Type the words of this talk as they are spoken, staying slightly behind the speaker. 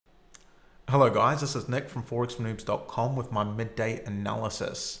Hello guys, this is Nick from forexfornoobs.com with my midday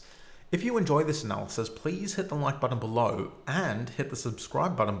analysis. If you enjoy this analysis, please hit the like button below and hit the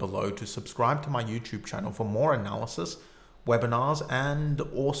subscribe button below to subscribe to my YouTube channel for more analysis, webinars, and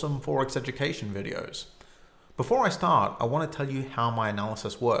awesome Forex education videos. Before I start, I want to tell you how my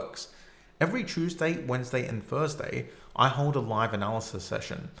analysis works. Every Tuesday, Wednesday, and Thursday, I hold a live analysis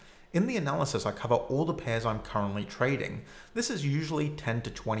session. In the analysis, I cover all the pairs I'm currently trading. This is usually 10 to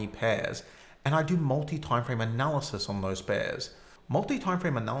 20 pairs, and I do multi-timeframe analysis on those pairs.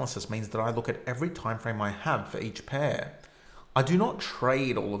 Multi-timeframe analysis means that I look at every timeframe I have for each pair. I do not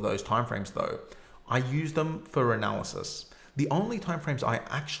trade all of those timeframes though. I use them for analysis. The only timeframes I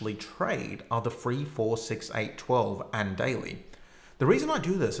actually trade are the 3, 4, 6, 8, 12, and daily. The reason I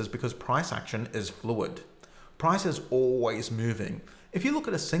do this is because price action is fluid. Price is always moving. If you look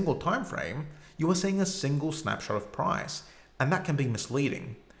at a single time frame, you are seeing a single snapshot of price, and that can be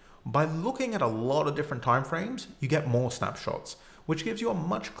misleading. By looking at a lot of different time frames, you get more snapshots, which gives you a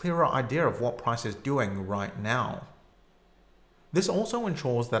much clearer idea of what price is doing right now. This also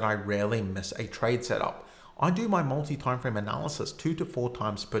ensures that I rarely miss a trade setup. I do my multi-time frame analysis 2 to 4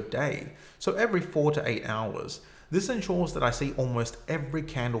 times per day, so every 4 to 8 hours. This ensures that I see almost every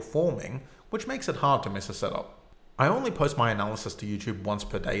candle forming, which makes it hard to miss a setup. I only post my analysis to YouTube once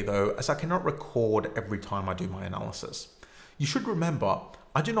per day though, as I cannot record every time I do my analysis. You should remember,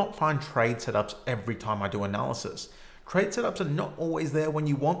 I do not find trade setups every time I do analysis. Trade setups are not always there when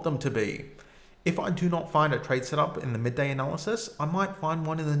you want them to be. If I do not find a trade setup in the midday analysis, I might find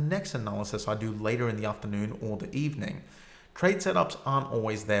one in the next analysis I do later in the afternoon or the evening. Trade setups aren't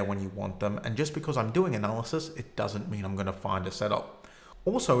always there when you want them, and just because I'm doing analysis, it doesn't mean I'm going to find a setup.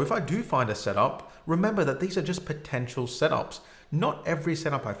 Also, if I do find a setup, remember that these are just potential setups. Not every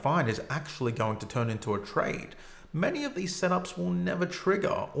setup I find is actually going to turn into a trade. Many of these setups will never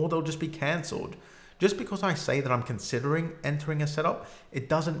trigger, or they'll just be cancelled. Just because I say that I'm considering entering a setup, it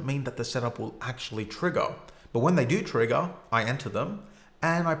doesn't mean that the setup will actually trigger. But when they do trigger, I enter them,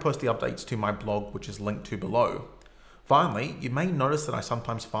 and I post the updates to my blog, which is linked to below. Finally, you may notice that I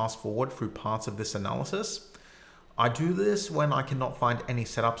sometimes fast forward through parts of this analysis. I do this when I cannot find any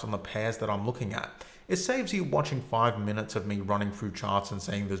setups on the pairs that I'm looking at. It saves you watching 5 minutes of me running through charts and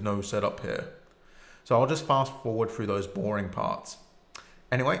saying there's no setup here. So I'll just fast forward through those boring parts.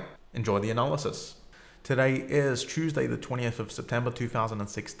 Anyway, enjoy the analysis. Today is Tuesday the 20th of September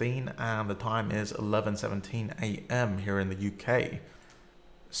 2016 and the time is 11:17 a.m. here in the UK.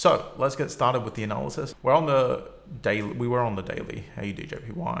 So let's get started with the analysis. We were on the daily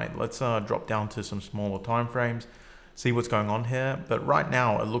AUDJPY. Let's drop down to some smaller time frames, see what's going on here. But right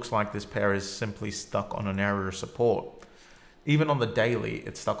now it looks like this pair is simply stuck on an area of support. Even on the daily,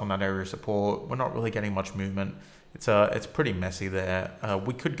 it's stuck on that area of support. We're not really getting much movement. It's pretty messy there.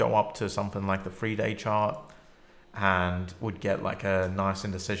 We could go up to something like the 3-day chart and would get like a nice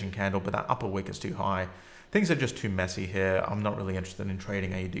indecision candle, but that upper wick is too high. Things are just too messy here. I'm not really interested in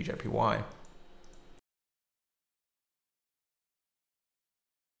trading AUDJPY.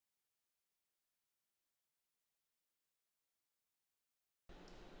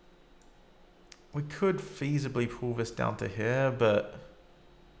 We could feasibly pull this down to here, but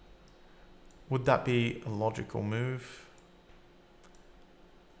would that be a logical move?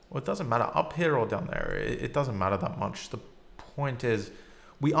 Well, it doesn't matter up here or down there. It doesn't matter that much. The point is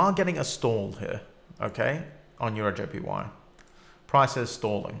we are getting a stall here, okay, on EuroJPY. Price is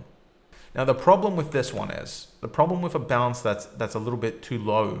stalling. Now, the problem with this one is, the problem with a bounce that's a little bit too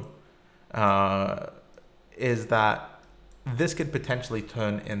low is that this could potentially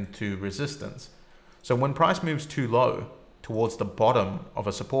turn into resistance. So when price moves too low towards the bottom of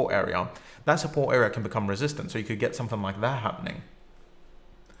a support area, that support area can become resistant. So you could get something like that happening.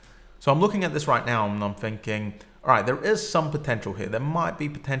 So I'm looking at this right now and I'm thinking, all right, there is some potential here. There might be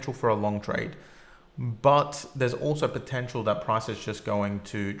potential for a long trade, but there's also potential that price is just going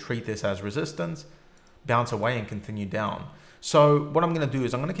to treat this as resistance, bounce away and continue down. So what I'm going to do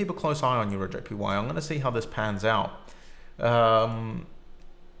is I'm going to keep a close eye on EuroJPY. I'm going to see how this pans out.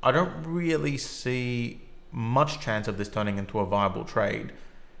 I don't really see much chance of this turning into a viable trade,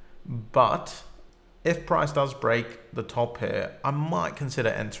 but if price does break the top here, I might consider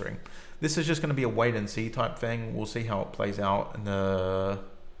entering. This is just going to be a wait and see type thing. We'll see how it plays out in the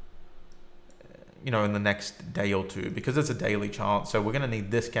in the next day or two, because it's a daily chart. So we're going to need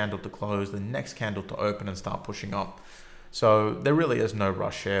this candle to close, the next candle to open and start pushing up. So there really is no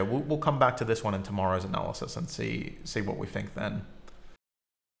rush here. We'll come back to this one in tomorrow's analysis and see what we think then.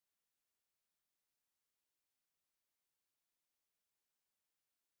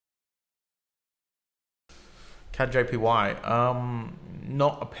 CAD JPY.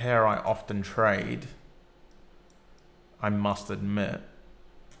 Not a pair I often trade, I must admit.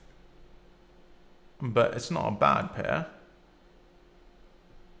 But it's not a bad pair.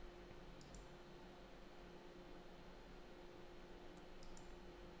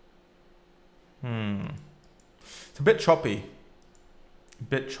 It's a bit choppy.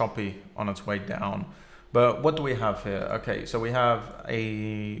 On its way down. But what do we have here? Okay, so we have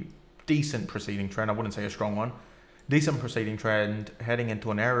a decent preceding trend. I wouldn't say a strong one. Decent preceding trend heading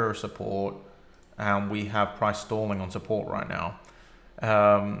into an area of support, and we have price stalling on support right now.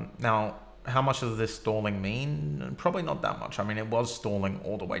 Now, how much does this stalling mean? Probably not that much. I mean, it was stalling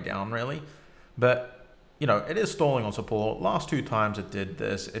all the way down, really. But, you know, it is stalling on support. Last two times it did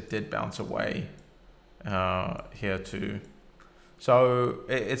this, it did bounce away here too. So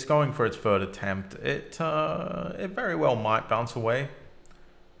it's going for its third attempt. It very well might bounce away.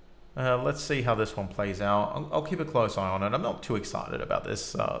 Let's see how this one plays out. I'll keep a close eye on it. I'm not too excited about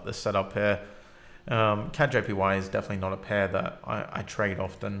this this setup here. CAD JPY is definitely not a pair that I trade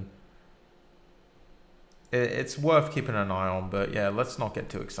often. It's worth keeping an eye on, but yeah, let's not get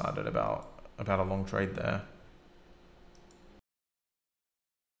too excited about a long trade there.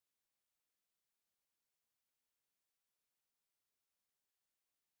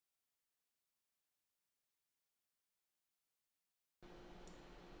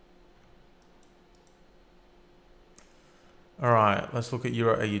 All right, let's look at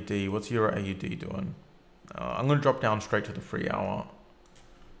Euro AUD. What's Euro AUD doing? I'm going to drop down straight to the 3 hour.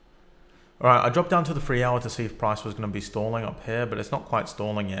 All right, I dropped down to the 3 hour to see if price was going to be stalling up here, but it's not quite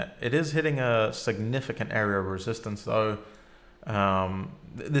stalling yet. It is hitting a significant area of resistance though.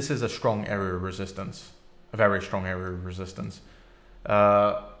 This is a strong area of resistance, a very strong area of resistance.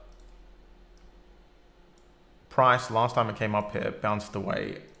 Price, last time it came up here, bounced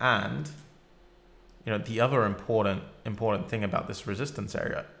away, and you know, the other important thing about this resistance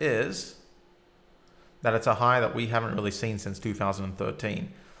area is that it's a high that we haven't really seen since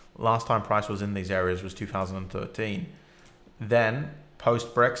 2013. Last time price was in these areas was 2013. Then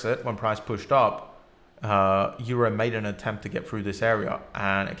post-Brexit, when price pushed up, Euro made an attempt to get through this area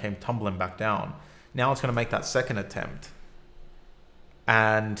and it came tumbling back down. Now it's going to make that second attempt.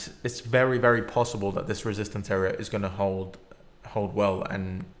 And it's very, very possible that this resistance area is going to hold well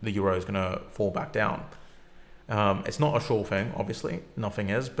and the Euro is going to fall back down. It's not a sure thing, obviously, nothing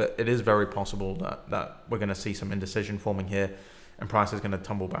is, but it is very possible that we're going to see some indecision forming here and price is going to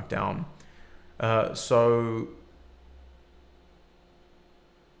tumble back down. So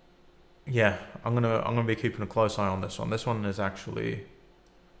yeah, I'm gonna be keeping a close eye on this one. This one is there's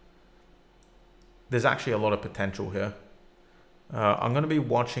actually a lot of potential here. I'm going to be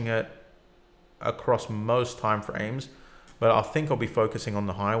watching it across most time frames, but I think I'll be focusing on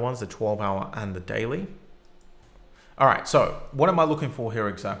the higher ones, the 12-hour and the daily. All right, so what am I looking for here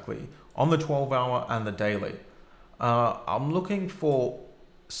exactly? On the 12-hour and the daily, I'm looking for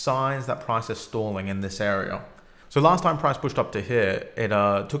signs that price is stalling in this area. So last time price pushed up to here, it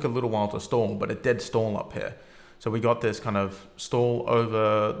took a little while to stall, but it did stall up here. So we got this kind of stall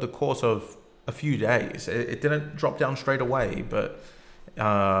over the course of a few days. It didn't drop down straight away, but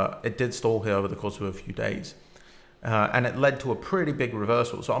it did stall here over the course of a few days. And it led to a pretty big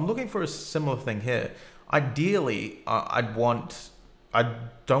reversal. So I'm looking for a similar thing here. Ideally, I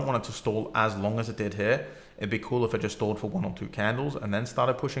don't want it to stall as long as it did here. It'd be cool if it just stalled for 1 or 2 candles and then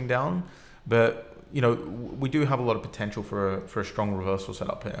started pushing down. But you know, we do have a lot of potential for a strong reversal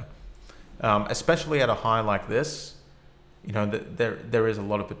setup here, especially at a high like this. You know, there is a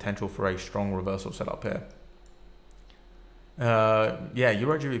lot of potential for a strong reversal setup here. Yeah,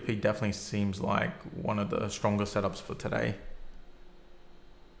 Euro GBP definitely seems like one of the stronger setups for today.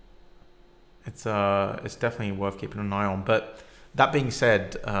 It's definitely worth keeping an eye on. But that being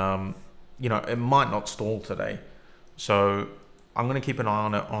said, you know, it might not stall today, so I'm going to keep an eye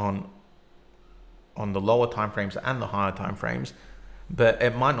on it on the lower time frames and the higher time frames. But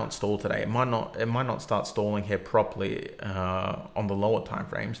it might not stall today. It might not start stalling here properly on the lower time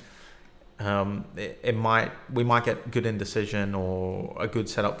frames. We might get good indecision or a good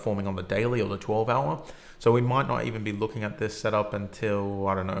setup forming on the daily or the 12-hour. So we might not even be looking at this setup until,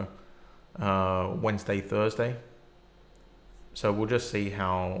 I don't know, Wednesday, Thursday. So we'll just see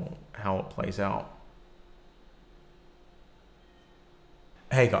how it plays out.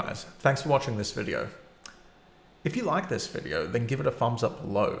 Hey guys, thanks for watching this video. If you like this video, then give it a thumbs up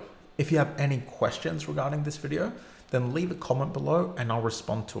below. If you have any questions regarding this video, then leave a comment below and I'll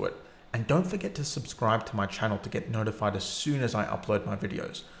respond to it. And don't forget to subscribe to my channel to get notified as soon as I upload my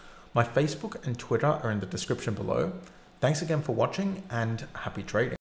videos. My Facebook and Twitter are in the description below. Thanks again for watching and happy trading.